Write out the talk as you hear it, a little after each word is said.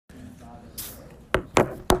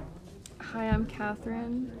Hi, I'm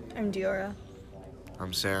Catherine. I'm Diora.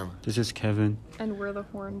 I'm Sam. This is Kevin. And we're the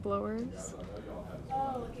Hornblowers.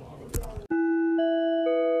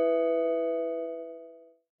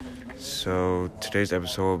 So today's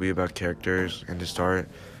episode will be about characters, and to start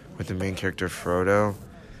with the main character Frodo.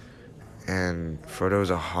 And Frodo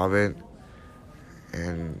is a hobbit,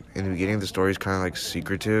 and in the beginning the story is kind of like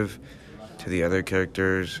secretive to the other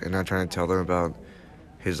characters and not trying to tell them about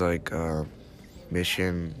his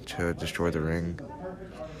mission to destroy the ring.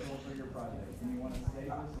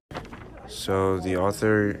 So the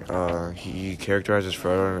author, he characterizes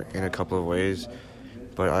Frodo in a couple of ways,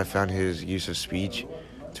 but I found his use of speech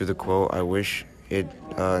through the quote, "I wish it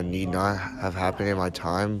need not have happened in my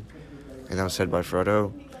time," and that was said by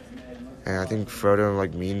Frodo. And I think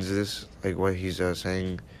Frodo means this, what he's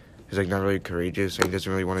saying is not really courageous, and he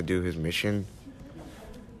doesn't really want to do his mission.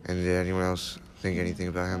 And did anyone else think anything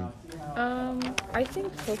about him? I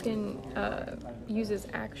think Tolkien uses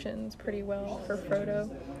actions pretty well for Frodo,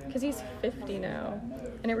 because he's 50 now,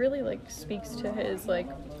 and it really speaks to his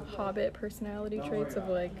hobbit personality traits of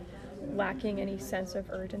lacking any sense of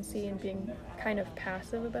urgency and being kind of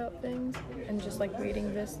passive about things, and just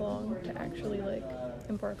waiting this long to actually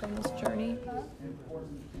embark on this journey.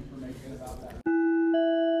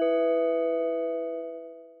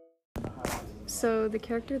 So the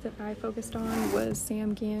character that I focused on was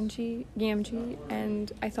Sam Gamgee,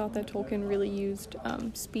 and I thought that Tolkien really used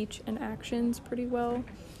speech and actions pretty well,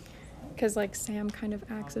 because Sam kind of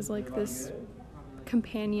acts as this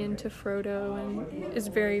companion to Frodo and is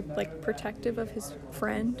very protective of his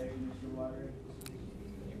friend.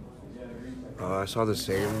 I saw the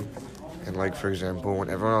same, and for example, when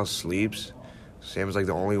everyone else sleeps, Sam's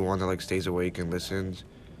the only one that stays awake and listens.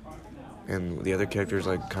 And the other characters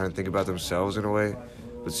kind of think about themselves in a way,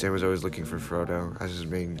 but Sam is always looking for Frodo as his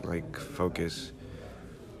main Focus.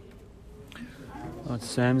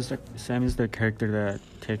 Sam is the character that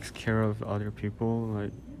takes care of other people.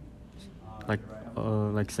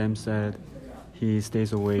 Like Sam said, he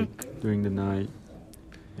stays awake during the night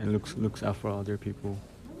and looks out for other people.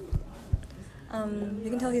 You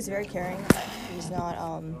can tell he's very caring. He's not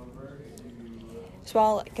So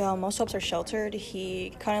while most shops are sheltered,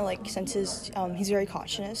 he kind of senses he's very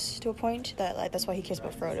cautious to a point that that's why he cares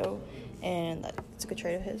about Frodo, and that's a good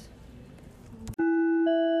trait of his.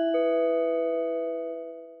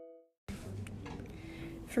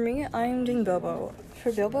 For me, I'm doing Bilbo.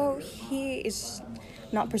 For Bilbo, he is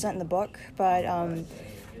not present in the book, but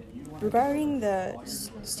regarding the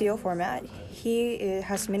steel format, he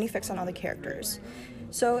has many effects on other characters.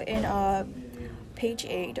 So in page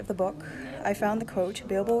 8 of the book, I found the quote,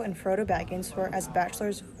 "Bilbo and Frodo Baggins were, as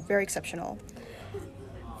bachelors, very exceptional."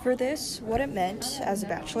 For this, what it meant as a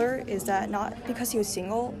bachelor is that not because he was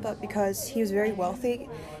single, but because he was very wealthy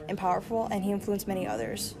and powerful, and he influenced many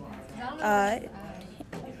others.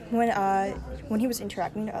 When he was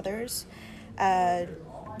interacting with others,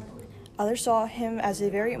 others saw him as a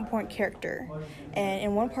very important character. And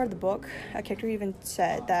in one part of the book, a character even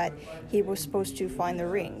said that he was supposed to find the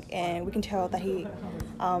ring, and we can tell that he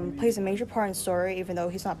plays a major part in the story, even though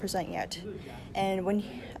he's not present yet. And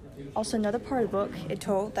also another part of the book, it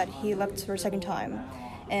told that he left for a second time,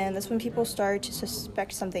 and that's when people started to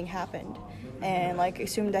suspect something happened, and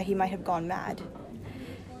assumed that he might have gone mad.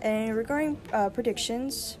 And regarding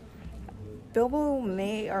predictions, Bilbo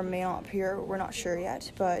may or may not appear, we're not sure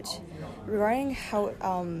yet, but regarding how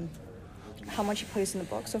much he plays in the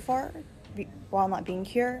book so far, while not being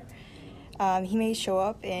here, he may show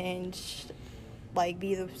up and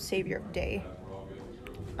be the savior of the day.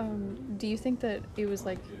 Do you think that it was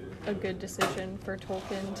a good decision for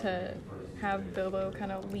Tolkien to have Bilbo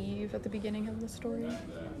kind of leave at the beginning of the story?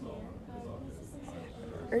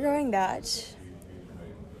 Regarding that,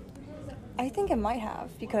 I think it might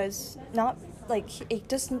have, because it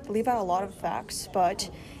doesn't leave out a lot of facts, but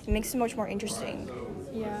it makes it much more interesting.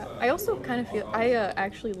 Yeah, I also kind of feel, I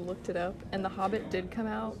actually looked it up, and The Hobbit did come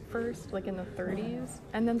out first, in the 30s,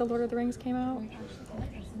 and then The Lord of the Rings came out.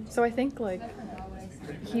 So I think,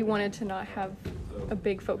 he wanted to not have a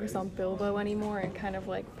big focus on Bilbo anymore and kind of,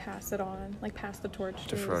 pass it on, pass the torch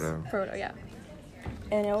to Frodo, yeah.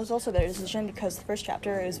 And it was also their decision because the first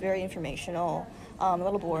chapter is very informational, a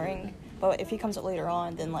little boring, but if he comes up later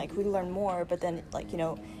on, then, we learn more, but then,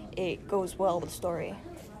 it goes well with the story.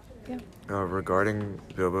 Yeah. Regarding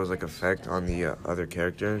Bilbo's effect on the other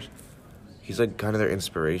characters, he's kind of their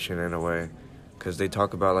inspiration in a way, because they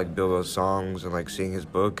talk about Bilbo's songs and seeing his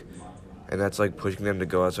book, and that's pushing them to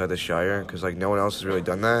go outside the Shire, because no one else has really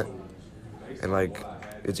done that, and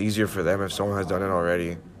it's easier for them if someone has done it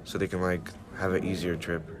already, so they can have an easier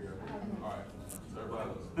trip.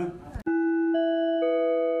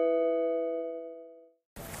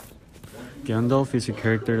 Gandalf is a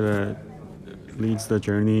character that leads the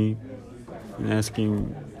journey and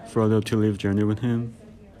asking Frodo to live journey with him.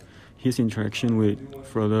 His interaction with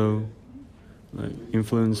Frodo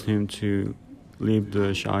influenced him to leave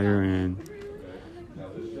the Shire and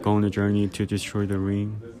go on a journey to destroy the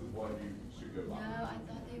ring.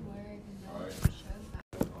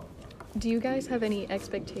 Do you guys have any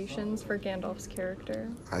expectations for Gandalf's character?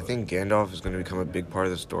 I think Gandalf is going to become a big part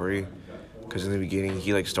of the story, because in the beginning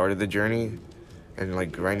he started the journey, and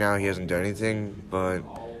right now he hasn't done anything, but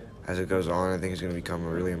as it goes on, I think he's going to become a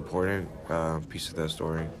really important piece of the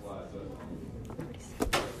story.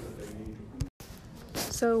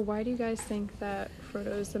 So why do you guys think that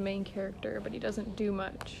Frodo is the main character, but he doesn't do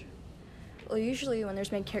much? Well, usually when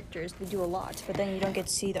there's main characters, they do a lot, but then you don't get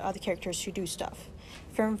to see the other characters who do stuff.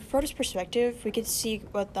 From Frodo's perspective, we get to see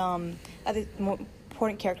what other more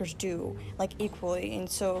important characters do, equally, and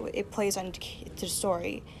so it plays on to the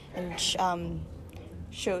story and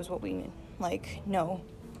shows what we know.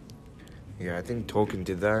 Yeah, I think Tolkien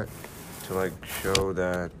did that to show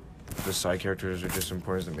that the side characters are just as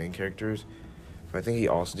important as the main characters. But I think he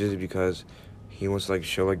also did it because he wants to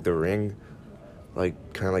show the ring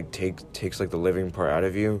takes the living part out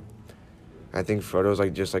of you. I think Frodo's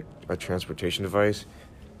just a transportation device,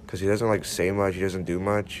 because he doesn't say much, he doesn't do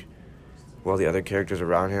much, while the other characters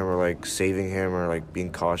around him are saving him or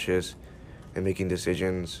being cautious and making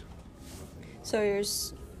decisions. So you're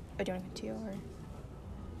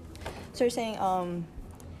saying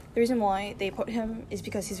the reason why they put him is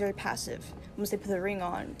because he's very passive. Once they put the ring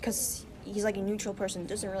on, because he's a neutral person,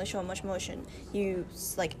 doesn't really show much emotion. You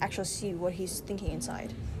actually see what he's thinking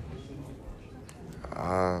inside.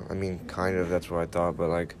 I mean, kind of, that's what I thought, but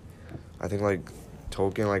I think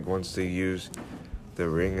Tolkien wants to use the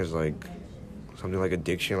ring as something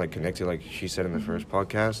addiction, connected, she said in the first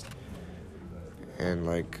podcast, and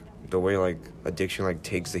the way addiction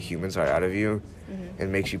takes the human side out of you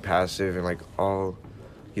and makes you passive, and all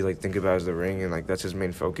you think about is the ring, and that's his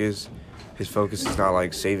main focus. His focus is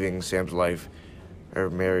not saving Sam's life or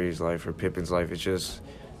Merry's life or Pippin's life. It's just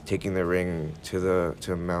taking the ring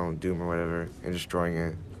to Mount Doom or whatever and destroying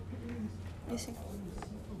it. I see.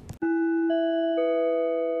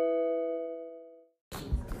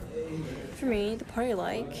 For me, the part I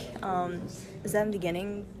like is that in the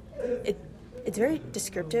beginning, it's very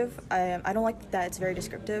descriptive. I don't like that it's very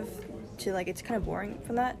descriptive. It's kind of boring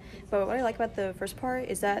from that. But what I like about the first part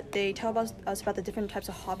is that they tell us about the different types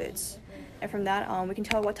of hobbits. And from that, we can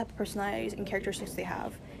tell what type of personalities and characteristics they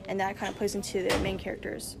have. And that kind of plays into the main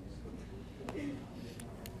characters.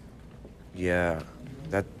 Yeah,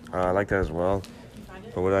 that I like that as well.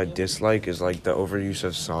 But what I dislike is the overuse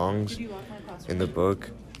of songs in the book.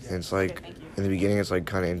 And it's in the beginning it's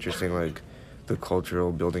kind of interesting, the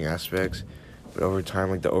cultural building aspects. But over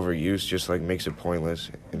time, the overuse just makes it pointless,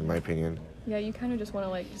 in my opinion. Yeah, you kind of just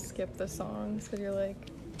want to skip the songs because you're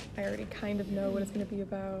I already kind of know what it's going to be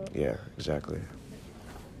about. Yeah, exactly.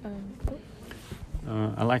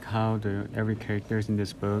 I like how every characters in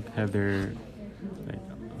this book have their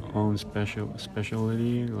own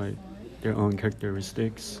specialty, their own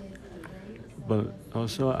characteristics. But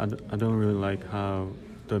also, I don't really like how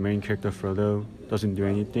the main character Frodo doesn't do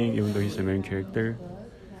anything, even though he's the main character.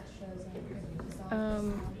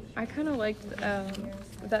 I kind of liked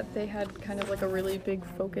that they had kind of a really big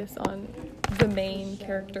focus on the main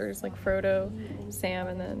characters, Frodo, Sam,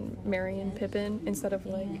 and then Merry and Pippin, instead of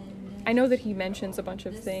I know that he mentions a bunch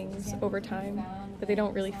of things over time, but they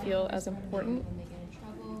don't really feel as important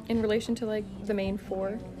in relation to the main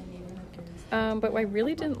four. But what I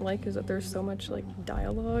really didn't like is that there's so much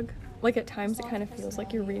dialogue. At times it kind of feels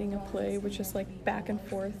like you're reading a play with just back and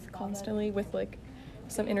forth constantly with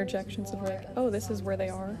some interjections of oh, this is where they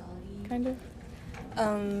are, kind of.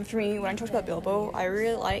 For me, when I talked about Bilbo, I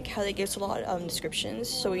really like how they give us a lot of descriptions,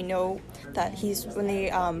 so we know that when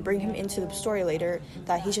they bring him into the story later,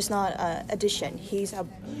 that he's just not an addition. He's a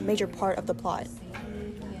major part of the plot.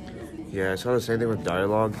 Yeah, I saw the same thing with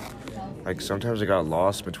dialogue. Sometimes I got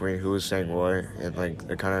lost between who was saying what, and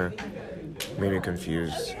it kind of made me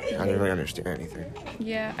confused. I didn't really understand anything.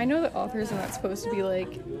 Yeah, I know that authors are not supposed to be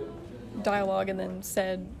dialogue and then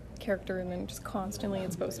said character and then just constantly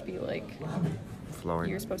it's supposed to be flowing.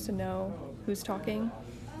 You're supposed to know who's talking,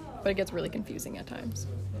 but it gets really confusing at times.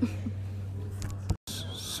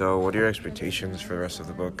 So what are your expectations for the rest of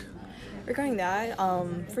the book? Regarding that,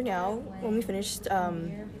 for now, when we finished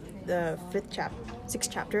the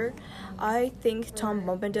sixth chapter, I think Tom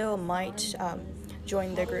Bombadil might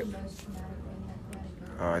join the group.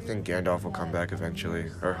 I think Gandalf will come back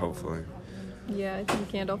eventually, or hopefully. Yeah, I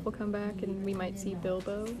think Gandalf will come back and we might see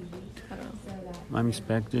Bilbo. I don't know. I'm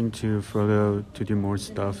expecting to Frodo to do more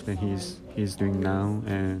stuff than he's doing now,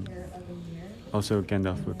 and also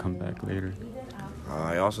Gandalf will come back later.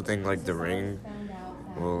 I also think like the ring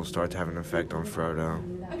will start to have an effect on Frodo.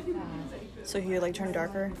 So he like turn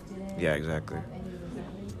darker. Yeah, exactly.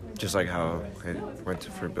 Just like how it went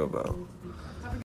for Bilbo.